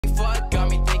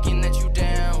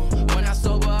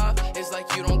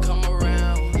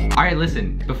Alright,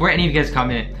 listen, before any of you guys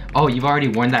comment, oh, you've already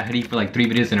worn that hoodie for like 3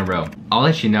 videos in a row, I'll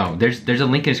let you know. There's a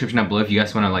link in the description down below if you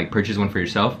guys want to like purchase one for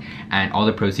yourself, and all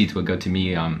the proceeds will go to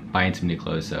me buying some new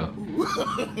clothes, so.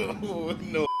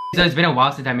 No. So it's been a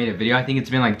while since I made a video. I think it's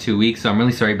been like 2 weeks, so I'm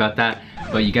really sorry about that.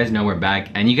 But you guys know we're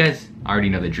back, and you guys already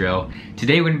know the drill.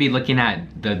 Today we're gonna be looking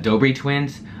at the Dobre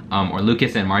Twins, or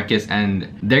Lucas and Marcus,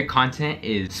 and their content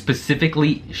is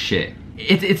specifically shit.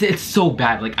 It's so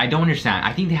bad. Like, I don't understand.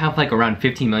 I think they have like around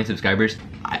 15 million subscribers.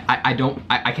 I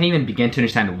can't even begin to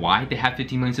understand why they have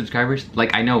 15 million subscribers.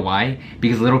 Like, I know why,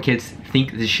 because little kids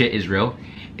think this shit is real.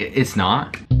 It's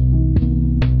not.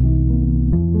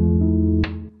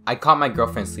 I caught my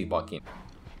girlfriend sleepwalking.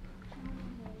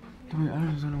 I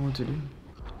don't know what to do.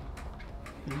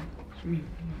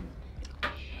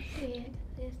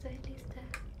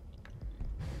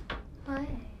 What?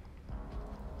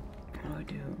 I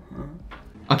do, huh?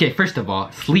 Okay, first of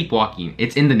all, sleepwalking.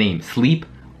 It's in the name,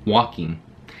 sleepwalking.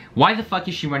 Why the fuck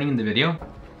is she running in the video?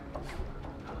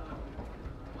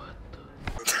 What the?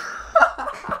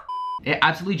 It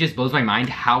absolutely just blows my mind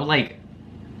how like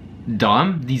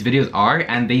dumb these videos are,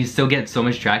 and they still get so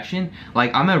much traction.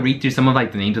 Like, I'm gonna read through some of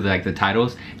like the names of the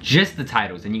titles, just the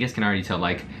titles, and you guys can already tell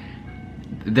like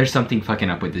there's something fucking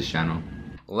up with this channel.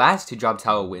 Last to drop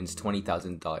towel wins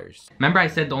 $20,000. Remember I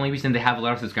said the only reason they have a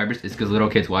lot of subscribers is because little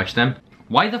kids watch them?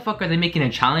 Why the fuck are they making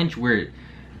a challenge where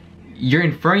you're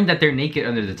inferring that they're naked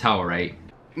under the towel, right?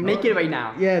 Naked right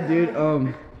now. Yeah, dude,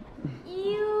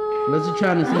 let's just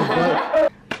try to see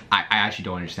butt. I actually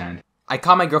don't understand. I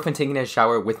caught my girlfriend taking a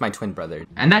shower with my twin brother.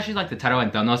 And that's just like the title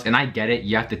and thumbnails, and I get it,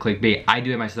 you have to clickbait. I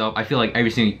do it myself. I feel like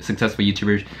every single successful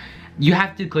YouTuber, you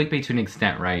have to clickbait to an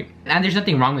extent, right? And there's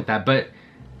nothing wrong with that, but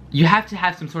you have to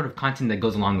have some sort of content that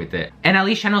goes along with it. And at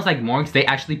least channels like Morgs, they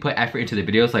actually put effort into the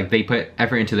videos. Like, they put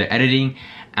effort into their editing.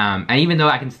 And even though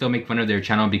I can still make fun of their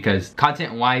channel because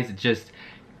content-wise,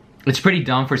 it's pretty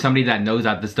dumb for somebody that knows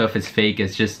that this stuff is fake.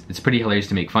 It's pretty hilarious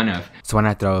to make fun of. So why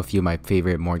not throw a few of my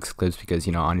favorite Morgs clips, because,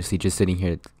 you know, honestly, just sitting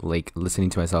here, like, listening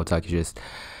to myself talk is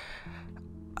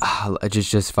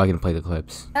just fucking play the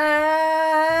clips. Hello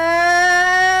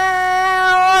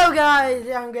guys,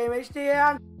 I'm Game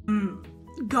HD.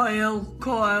 Got ill,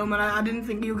 caught home, and I didn't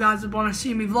think you guys would want to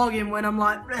see me vlogging when I'm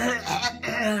like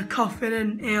coughing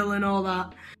and ill and all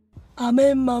that. I'm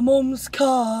in my mum's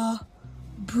car.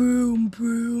 Broom,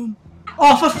 broom.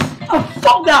 Oh,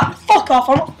 fuck that! Fuck off!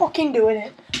 I'm not fucking doing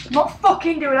it. I'm not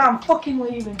fucking doing it. I'm fucking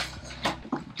leaving.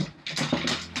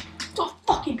 It's a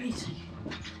fucking piece of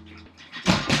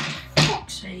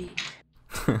fuck's sake.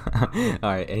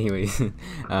 Alright, anyways,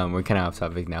 we're kind of off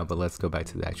topic now, but let's go back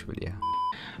to the actual video.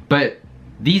 But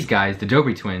these guys, the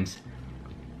Dobre Twins,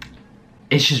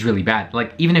 it's just really bad.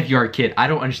 Like, even if you're a kid, I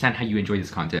don't understand how you enjoy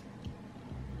this content.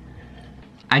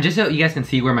 And just so you guys can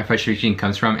see where my frustration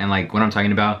comes from and like what I'm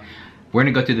talking about, we're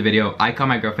gonna go through the video. I caught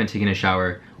my girlfriend taking a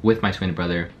shower with my twin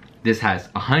brother. This has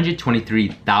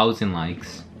 123,000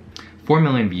 likes, 4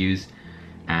 million views,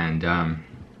 and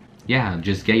yeah,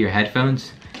 just get your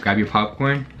headphones, grab your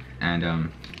popcorn, and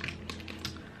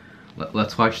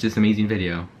let's watch this amazing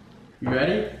video. You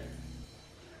ready?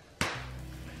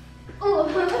 Oh.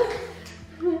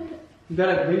 You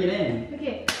gotta bring it in.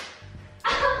 Okay.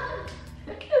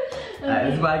 Alright,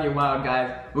 this is about to get wild, guys.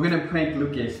 We're gonna prank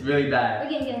Lucas really bad.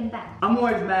 We're getting back. I'm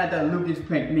always mad that Lucas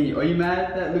pranked me. Are you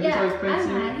mad that Lucas always pranks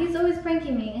you? I'm mad. He's always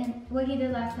pranking me, and what he did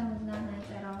last time was not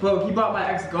nice at all. Bro, he brought my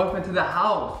ex-girlfriend to the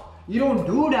house. You don't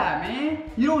do that,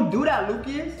 man. You don't do that,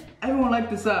 Lucas. Everyone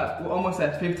like this up. We're almost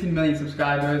at 15 million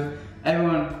subscribers.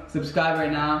 Everyone subscribe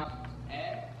right now.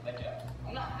 And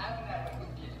I'm not having that with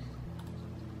Lucas.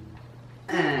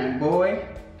 And boy,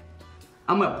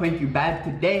 I'm gonna prank you bad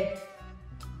today.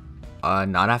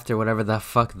 Not after whatever the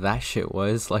fuck that shit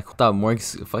was. Like, I thought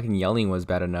Morg's fucking yelling was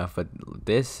bad enough, but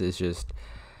this is just,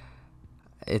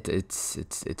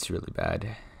 it's really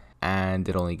bad, and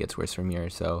it only gets worse from here.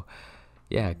 So,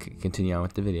 yeah, continue on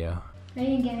with the video. Now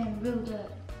you're getting real good,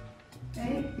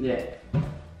 right? Yeah.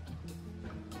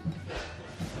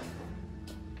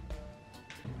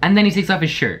 And then he takes off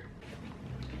his shirt.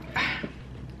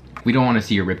 We don't want to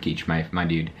see your ribcage, my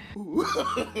dude.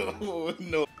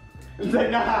 No. He's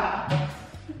like, nah. Oh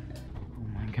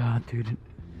my god, dude.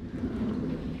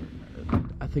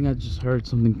 I think I just heard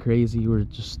something crazy. We're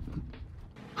just...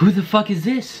 Who the fuck is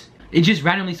this? It just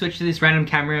randomly switched to this random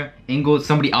camera angle.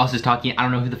 Somebody else is talking. I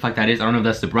don't know who the fuck that is. I don't know if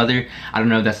that's the brother. I don't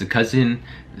know if that's the cousin,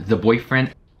 the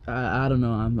boyfriend. I don't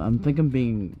know. I think I'm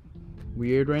being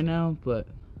weird right now, but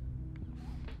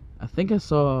I think I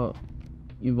saw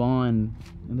Yvonne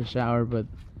in the shower, but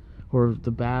or the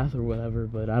bath or whatever,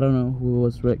 but I don't know who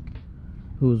was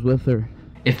with her.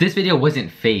 If this video wasn't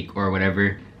fake or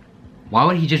whatever, Why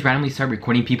would he just randomly start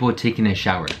recording people taking a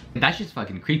shower? That's just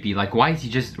fucking creepy. Like, why is he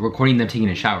just recording them taking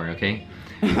a shower, okay?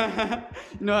 You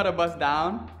know how to bust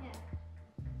down? Yeah.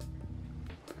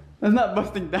 That's not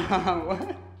busting down.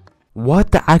 What?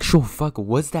 What the actual fuck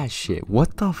was that shit?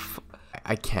 What the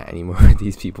I can't anymore with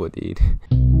these people, dude.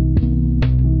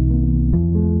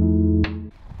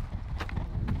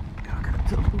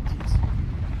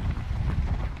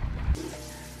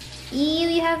 Ew,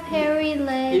 you have hairy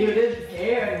legs. Ew, there's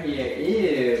hair in here.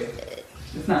 Ew.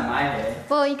 It's not my hair.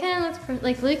 Well, you kind of look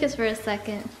like Lucas for a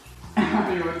second.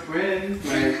 We're twins.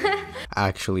 Like.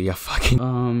 Actually, I fucking.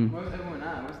 Where's everyone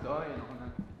at? Where's the audience?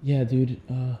 Yeah, dude.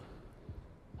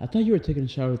 I thought you were taking a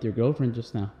shower with your girlfriend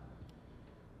just now.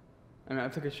 I mean, I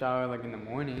took a shower like in the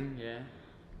morning. Yeah.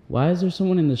 Why is there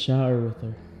someone in the shower with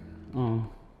her? Oh,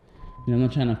 you know, I'm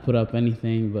not trying to put up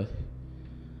anything, but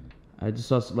I just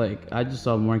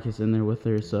saw Marcus in there with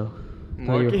her, so.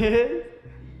 Marcus?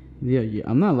 Yeah,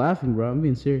 I'm not laughing, bro. I'm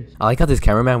being serious. I like how this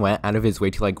cameraman went out of his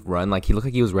way to like run. Like he looked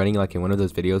like he was running like in one of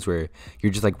those videos where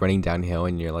you're just like running downhill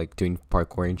and you're like doing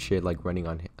parkour and shit, like running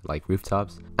on like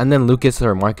rooftops. And then Lucas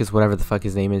or Marcus, whatever the fuck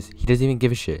his name is, he doesn't even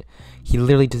give a shit. He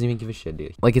literally doesn't even give a shit,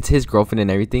 dude. Like it's his girlfriend and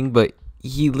everything, but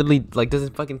he literally like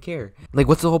doesn't fucking care. Like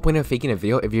what's the whole point of faking a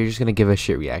video if you're just gonna give a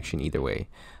shit reaction either way?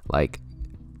 Like,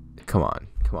 come on,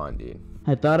 dude.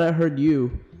 I thought I heard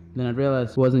you, then I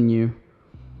realized it wasn't you.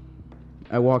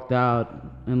 I walked out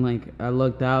and like I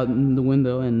looked out in the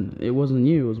window and it wasn't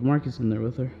you, it was Marcus in there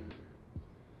with her.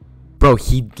 Bro,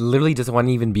 he literally doesn't want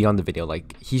to even be on the video.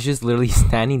 Like he's just literally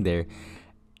standing there.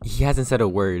 He hasn't said a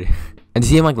word. And to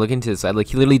see him like looking to the side, like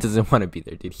he literally doesn't want to be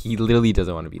there, dude. He literally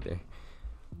doesn't want to be there.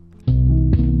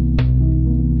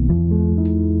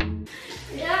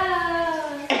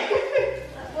 Yeah.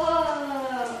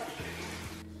 Whoa.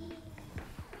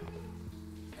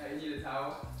 You need a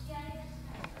towel?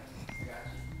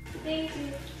 Thank you.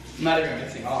 I'm not even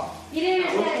missing off. You didn't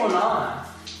even What's going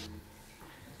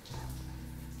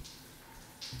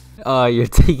on? You're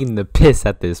taking the piss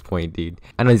at this point, dude.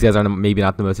 I know these guys are maybe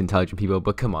not the most intelligent people,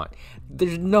 but come on.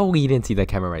 There's no way you didn't see that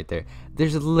camera right there. There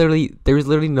was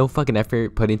literally no fucking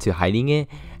effort put into hiding it,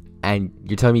 and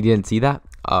you're telling me you didn't see that?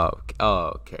 Oh,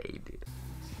 okay, dude.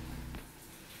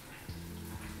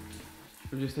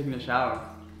 We're just taking a shower.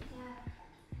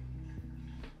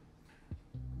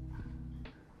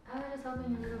 I was just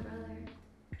helping your little brother.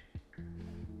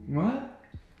 What?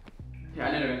 Yeah,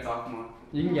 I need to talk more.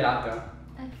 You can get out though.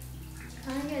 Can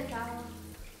I get a towel?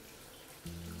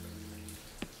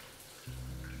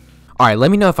 Alright,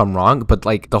 let me know if I'm wrong, but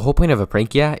like the whole point of a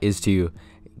prank, yeah, is to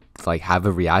like have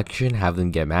a reaction, have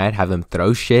them get mad, have them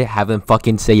throw shit, have them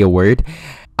fucking say a word.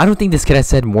 I don't think this kid has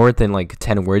said more than like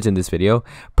 10 words in this video.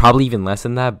 Probably even less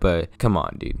than that, but come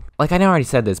on, dude. Like I know I already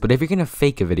said this, but if you're gonna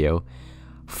fake a video,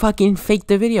 fucking fake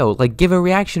the video. Like give a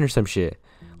reaction or some shit.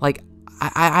 Like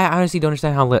I honestly don't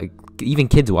understand how like even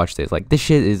kids watch this. Like this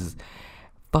shit is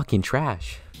fucking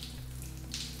trash.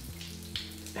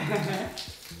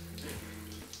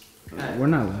 We're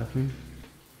not laughing.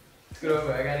 Let's go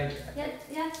over. I got it.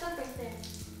 Yeah, stop right there.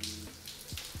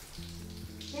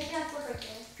 Yeah, stop right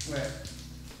there. Where?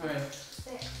 Alright.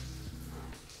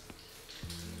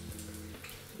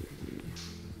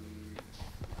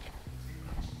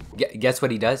 There. Guess what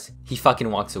he does? He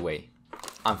fucking walks away.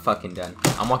 I'm fucking done.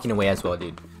 I'm walking away as well,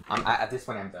 dude. At this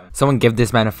point, I'm done. Someone give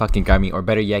this man a fucking Grammy, or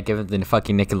better yet, give him the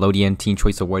fucking Nickelodeon Teen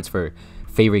Choice Awards for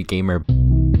favorite gamer. I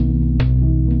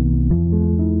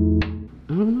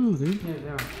don't know, dude.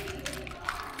 Yeah.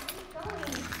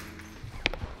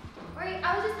 Wait,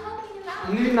 I was just helping him out.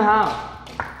 I'm leaving the house.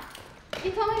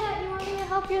 You told me that you wanted me to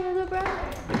help your little brother.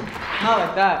 Not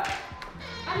like that.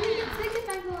 I'm gonna get sick if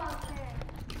I go out there.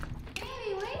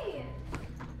 Baby, wait.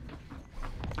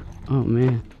 Oh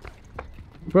man.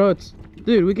 Bro,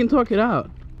 dude, we can talk it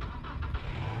out.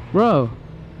 Bro.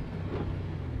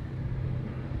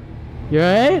 You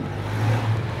alright?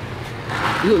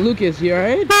 Lucas, you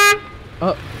alright?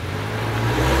 Oh.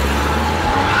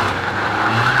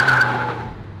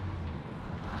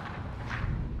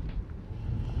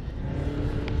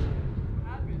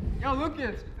 Yo,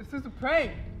 Lucas, this is a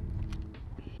prank.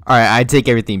 Alright, I take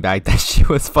everything back. That shit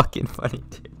was fucking funny,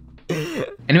 dude.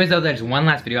 Anyways, though, there's one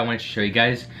last video I wanted to show you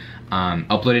guys.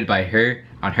 Uploaded by her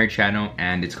on her channel,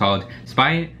 and it's called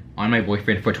Spy on My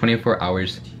Boyfriend for 24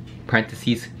 Hours,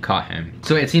 parentheses, caught him.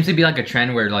 So it seems to be like a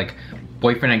trend where like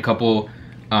boyfriend and couple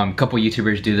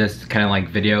YouTubers do this kind of like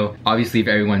video. Obviously, if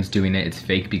everyone's doing it, it's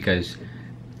fake because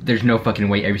there's no fucking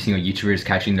way every single YouTuber is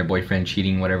catching their boyfriend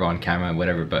cheating, whatever, on camera,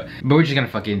 whatever. But we're just gonna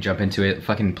fucking jump into it,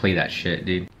 fucking play that shit,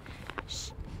 dude.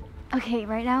 Okay,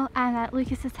 right now I'm at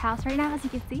Lucas's house right now, as you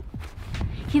can see.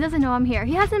 he doesn't know I'm here.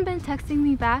 He hasn't been texting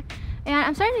me back, and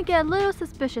I'm starting to get a little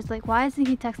suspicious. Like, why isn't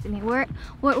he texting me? Where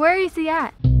is he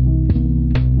at?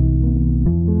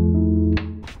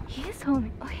 He is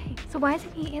home. Okay, so why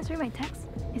isn't he answering my text?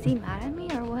 Is he mad at me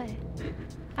or what?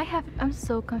 I'm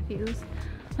so confused.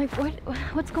 Like,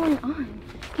 what's going on?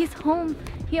 He's home.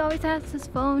 He always has his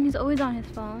phone. He's always on his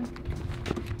phone.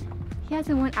 He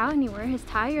hasn't went out anywhere. His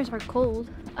tires are cold.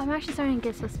 I'm actually starting to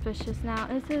get suspicious now.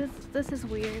 This is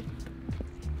weird.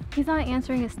 He's not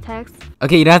answering his text.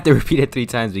 Okay, you don't have to repeat it 3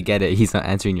 times. We get it. He's not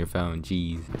answering your phone.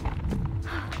 Jeez.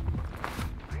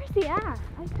 Where's he at?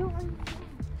 I don't understand.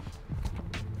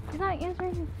 He's not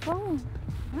answering his phone.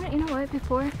 You know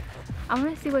what? I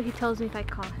want to see what he tells me if I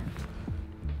call him.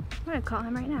 I'm gonna call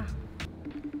him right now.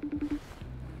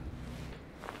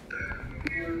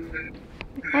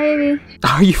 Hi, baby.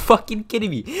 Are you fucking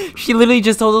kidding me? She literally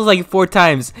just told us like 4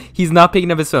 times he's not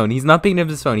picking up his phone. He's not picking up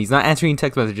his phone. He's not answering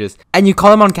text messages. And you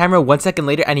call him on camera 1 second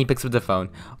later and he picks up the phone.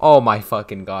 Oh my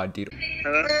fucking god, dude.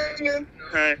 Hello?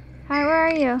 Hi. Hi, where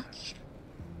are you?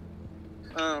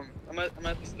 I'm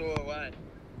at the store. Why?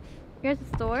 You're at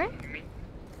the store?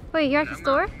 Wait, you're at the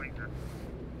store?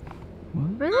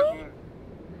 What? Really?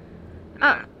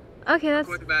 Oh, okay, that's...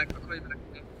 I'll call you back. I'll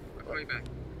call you back.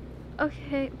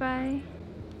 Okay, bye.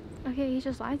 Okay, he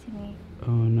just lied to me.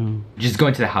 Oh no. Just go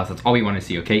into the house. That's all we want to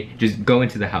see, okay? Just go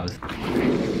into the house. I'm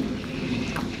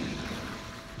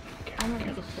gonna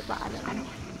get to the bottom.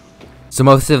 So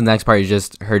most of the next part is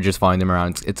just her just following them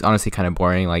around. It's honestly kind of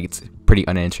boring. Like, it's pretty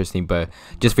uninteresting, but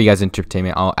just for you guys'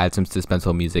 entertainment, I'll add some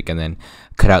suspenseful music and then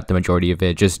cut out the majority of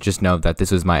it. Just know that this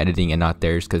was my editing and not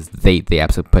theirs, because they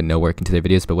absolutely put no work into their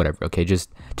videos. But whatever, okay? Just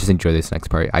enjoy this next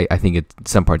part. I think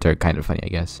some parts are kind of funny, I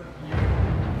guess.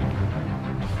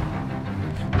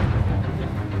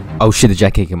 Oh shit, the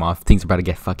jacket came off. Things are about to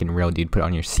get fucking real, dude. Put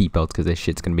on your seatbelts because this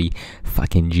shit's gonna be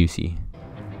fucking juicy.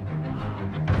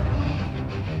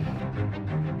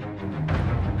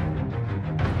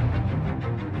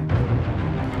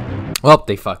 Well,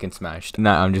 they fucking smashed.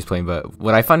 Nah, I'm just playing, but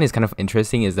what I find is kind of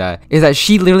interesting is that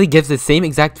she literally gives the same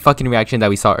exact fucking reaction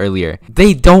that we saw earlier.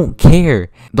 They don't care.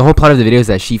 The whole plot of the video is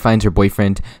that she finds her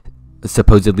boyfriend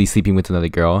supposedly sleeping with another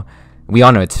girl. We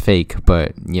all know it's fake,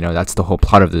 but you know, that's the whole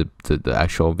plot of the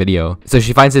actual video. So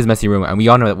she finds his messy room, and we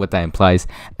all know what that implies,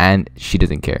 and she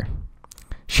doesn't care.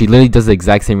 She literally does the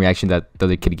exact same reaction that the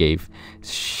other kid gave.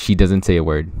 She doesn't say a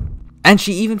word. And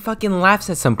she even fucking laughs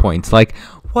at some points. Like,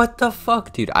 what the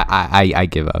fuck, dude? I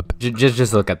give up.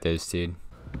 Just look at this, dude.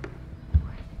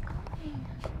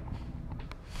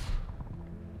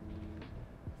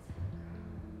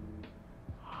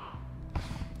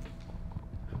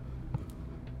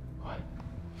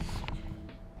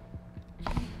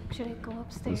 Should I go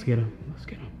upstairs? Let's get him. Let's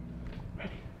get him.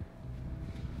 Ready?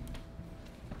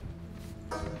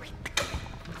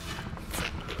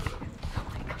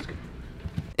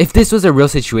 If this was a real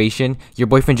situation, your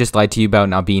boyfriend just lied to you about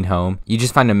not being home, you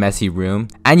just find a messy room,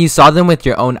 and you saw them with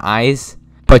your own eyes,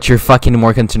 but you're fucking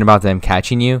more concerned about them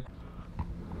catching you.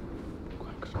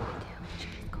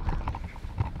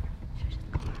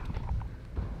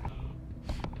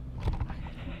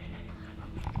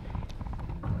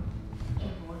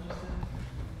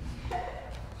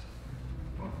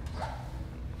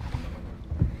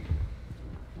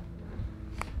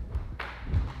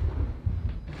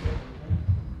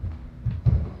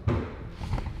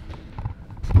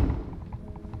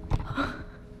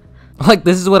 Like,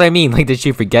 this is what I mean. Like, did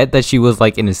she forget that she was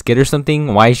like in a skit or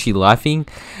something? Why is she laughing?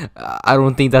 I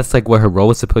don't think that's like what her role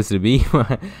was supposed to be.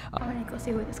 I want to go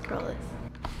see who this girl is.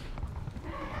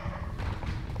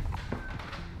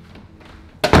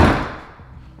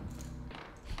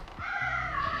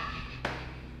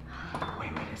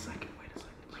 Wait a second.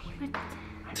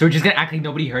 So we're just gonna act like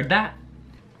nobody heard that?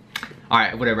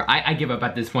 Alright, whatever. I give up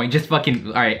at this point. Just fucking,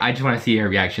 alright, I just want to see her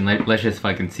reaction. Let's just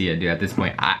fucking see it, dude. At this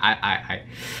point,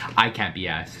 I can't be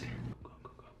asked.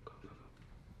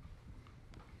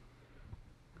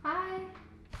 Hi.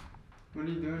 What are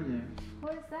you doing here?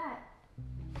 What is that?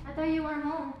 I thought you weren't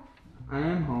home. I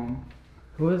am home.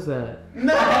 Who is that? What?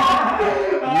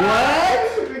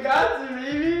 We got you,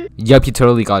 baby. Yup, you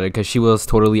totally got it, because she was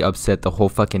totally upset the whole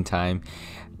fucking time.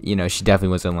 You know, she definitely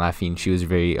wasn't laughing. She was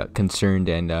very concerned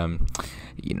and,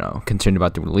 you know, concerned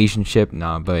about the relationship.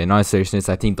 Nah, but in all seriousness,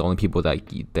 I think the only people that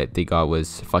they got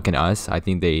was fucking us. I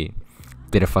think they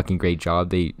did a fucking great job.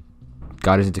 They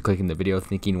got us into clicking the video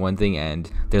thinking one thing,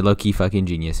 and they're low-key fucking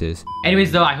geniuses.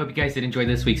 Anyways though, I hope you guys did enjoy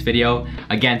this week's video.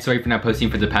 Again, sorry for not posting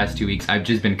for the past 2 weeks. I've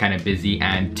just been kind of busy,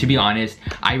 and to be honest,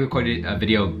 I recorded a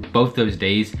video both those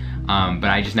days, but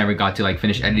I just never got to like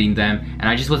finish editing them, and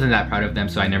I just wasn't that proud of them,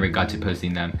 so I never got to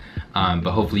posting them.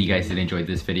 But hopefully you guys did enjoy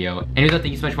this video. Anyways,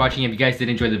 thank you so much for watching. If you guys did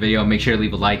enjoy the video, make sure to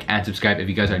leave a like and subscribe if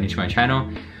you guys are new to my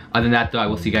channel. Other than that though, I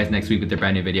will see you guys next week with a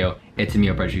brand new video. It's me,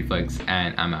 UpRyZe Reflex,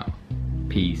 and I'm out.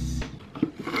 Peace.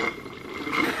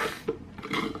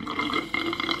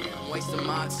 Wasting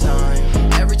my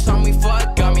time every time we fuck.